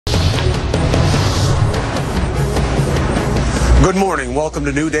Good morning. Welcome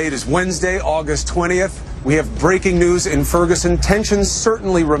to New Day. It is Wednesday, August 20th. We have breaking news in Ferguson. Tensions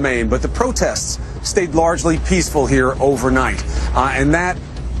certainly remain, but the protests stayed largely peaceful here overnight. And that,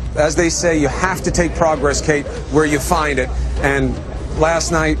 as they say, you have to take progress, Kate, where you find it. And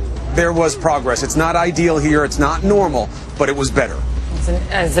last night, there was progress. It's not ideal here. It's not normal, but it was better.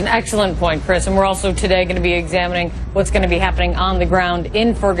 It's an excellent point, Chris. And we're also today going to be examining what's going to be happening on the ground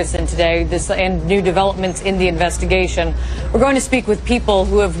in Ferguson today, and new developments in the investigation. We're going to speak with people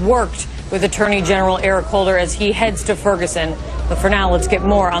who have worked with Attorney General Eric Holder as he heads to Ferguson. But for now, let's get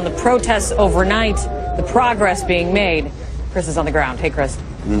more on the protests overnight, the progress being made. Chris is on the ground. Hey, Chris.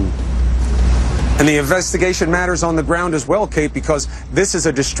 And the investigation matters on the ground as well, Kate, because this is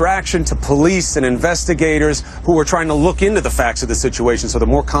a distraction to police and investigators who are trying to look into the facts of the situation. So the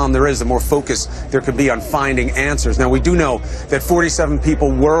more calm there is, the more focus there could be on finding answers. Now, we do know that 47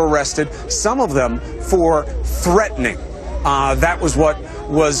 people were arrested, some of them for threatening. That was what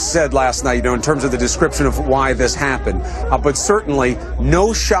was said last night, in terms of the description of why this happened. But certainly,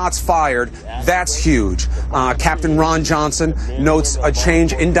 no shots fired. That's huge. Captain Ron Johnson notes a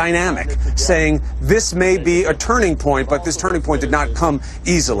change in dynamic, saying this may be a turning point, but this turning point did not come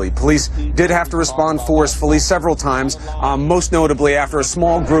easily. Police did have to respond forcefully several times, most notably after a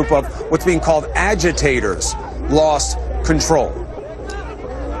small group of what's being called agitators lost control.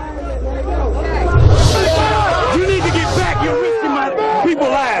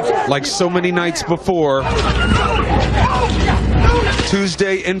 Like so many nights before,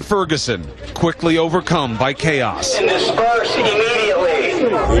 Tuesday in Ferguson, quickly overcome by chaos. And disperse immediately.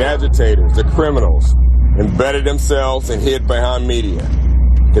 The agitators, the criminals, embedded themselves and hid behind media.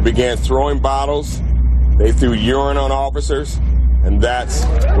 They began throwing bottles, they threw urine on officers, and that's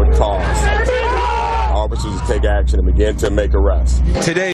what caused officers to take action and begin to make arrests. Today,